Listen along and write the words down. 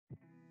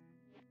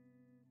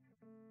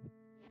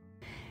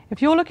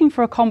If you're looking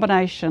for a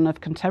combination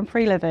of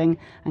contemporary living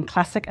and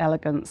classic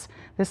elegance,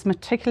 this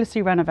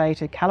meticulously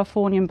renovated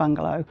Californian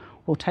bungalow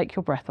will take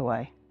your breath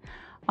away.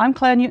 I'm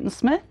Claire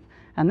Newton-Smith,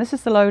 and this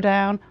is the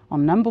lowdown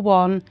on number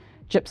 1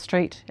 Gipps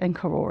Street in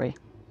Karori.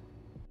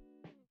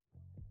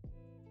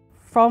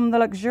 From the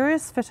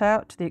luxurious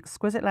fit-out to the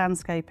exquisite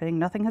landscaping,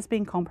 nothing has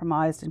been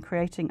compromised in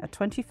creating a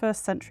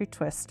 21st century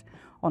twist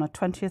on a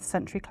 20th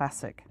century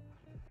classic.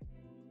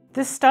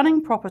 This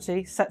stunning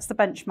property sets the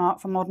benchmark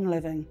for modern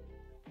living,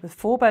 with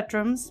 4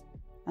 bedrooms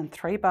and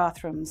 3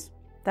 bathrooms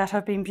that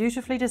have been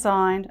beautifully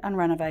designed and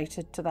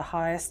renovated to the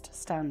highest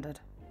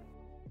standard.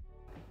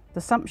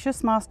 The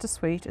sumptuous master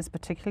suite is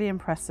particularly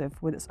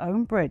impressive with its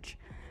own bridge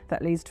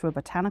that leads to a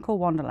botanical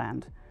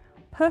wonderland,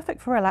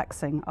 perfect for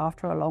relaxing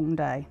after a long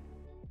day.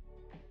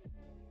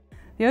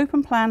 The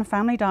open-plan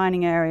family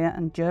dining area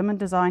and German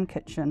design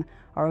kitchen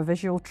are a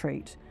visual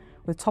treat,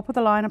 with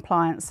top-of-the-line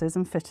appliances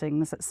and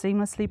fittings that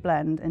seamlessly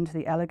blend into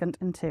the elegant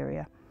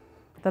interior.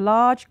 The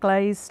large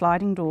glazed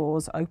sliding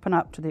doors open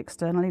up to the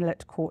externally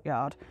lit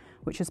courtyard,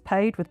 which is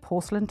paved with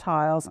porcelain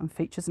tiles and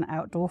features an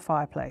outdoor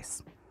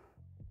fireplace.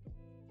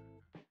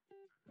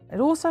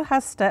 It also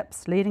has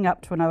steps leading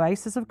up to an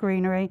oasis of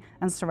greenery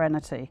and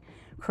serenity,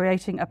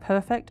 creating a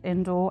perfect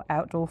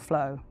indoor-outdoor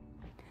flow.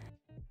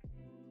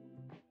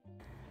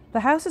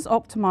 The house is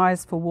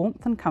optimised for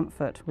warmth and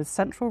comfort with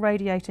central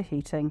radiator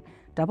heating,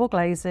 double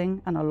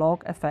glazing and a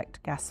log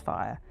effect gas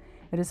fire.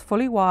 It is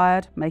fully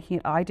wired, making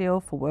it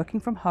ideal for working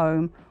from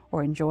home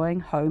or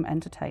enjoying home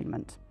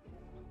entertainment.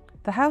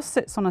 The house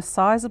sits on a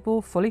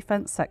sizable, fully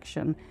fenced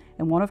section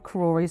in one of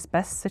Karori's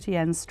best city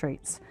end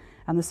streets,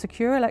 and the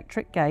secure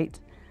electric gate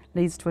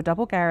leads to a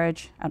double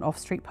garage and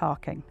off-street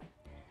parking.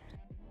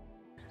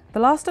 The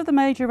last of the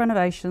major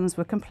renovations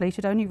were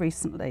completed only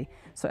recently,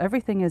 so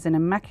everything is in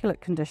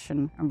immaculate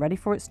condition and ready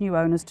for its new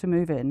owners to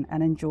move in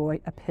and enjoy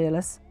a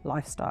peerless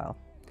lifestyle.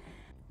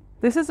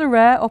 This is a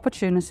rare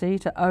opportunity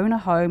to own a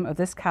home of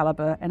this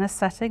calibre in a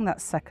setting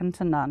that's second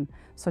to none,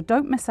 so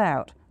don't miss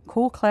out.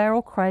 Call Claire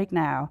or Craig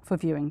now for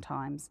viewing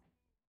times.